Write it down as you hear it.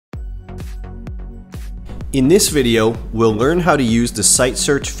In this video, we'll learn how to use the site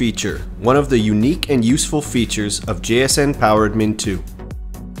search feature, one of the unique and useful features of JSN PowerAdmin 2.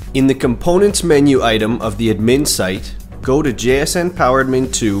 In the Components menu item of the admin site, go to JSN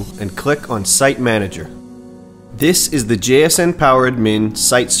PowerAdmin 2 and click on Site Manager. This is the JSN PowerAdmin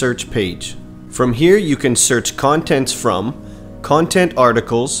site search page. From here you can search contents from content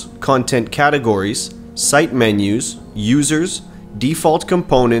articles, content categories, site menus, users, default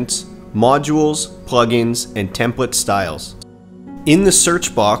components, modules, plugins, and template styles. In the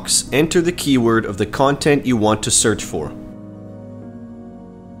search box, enter the keyword of the content you want to search for.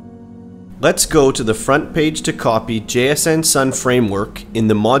 Let's go to the front page to copy JSN Sun Framework in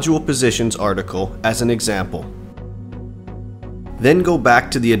the Module Positions article as an example. Then go back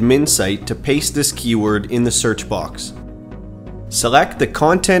to the admin site to paste this keyword in the search box. Select the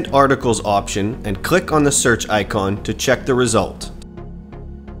Content Articles option and click on the search icon to check the result.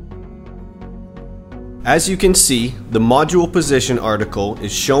 As you can see, the module position article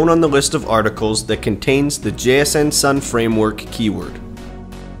is shown on the list of articles that contains the JSN Sun Framework keyword.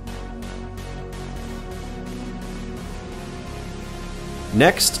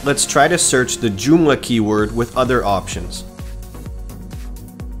 Next, let's try to search the Joomla keyword with other options.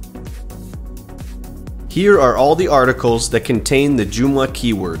 Here are all the articles that contain the Joomla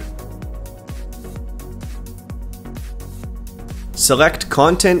keyword. Select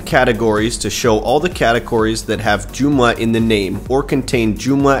Content Categories to show all the categories that have Joomla in the name or contain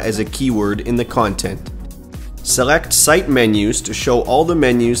Joomla as a keyword in the content. Select Site Menus to show all the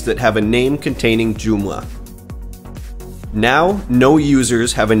menus that have a name containing Joomla. Now, no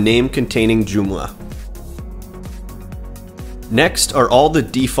users have a name containing Joomla. Next are all the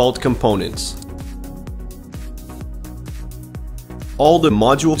default components. All the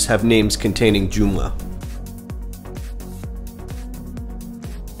modules have names containing Joomla.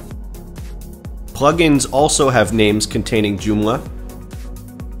 Plugins also have names containing Joomla.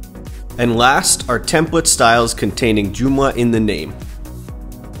 And last are template styles containing Joomla in the name.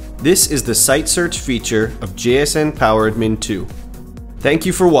 This is the site search feature of JSN PowerAdmin 2. Thank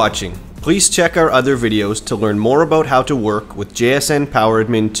you for watching. Please check our other videos to learn more about how to work with JSN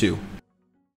PowerAdmin 2.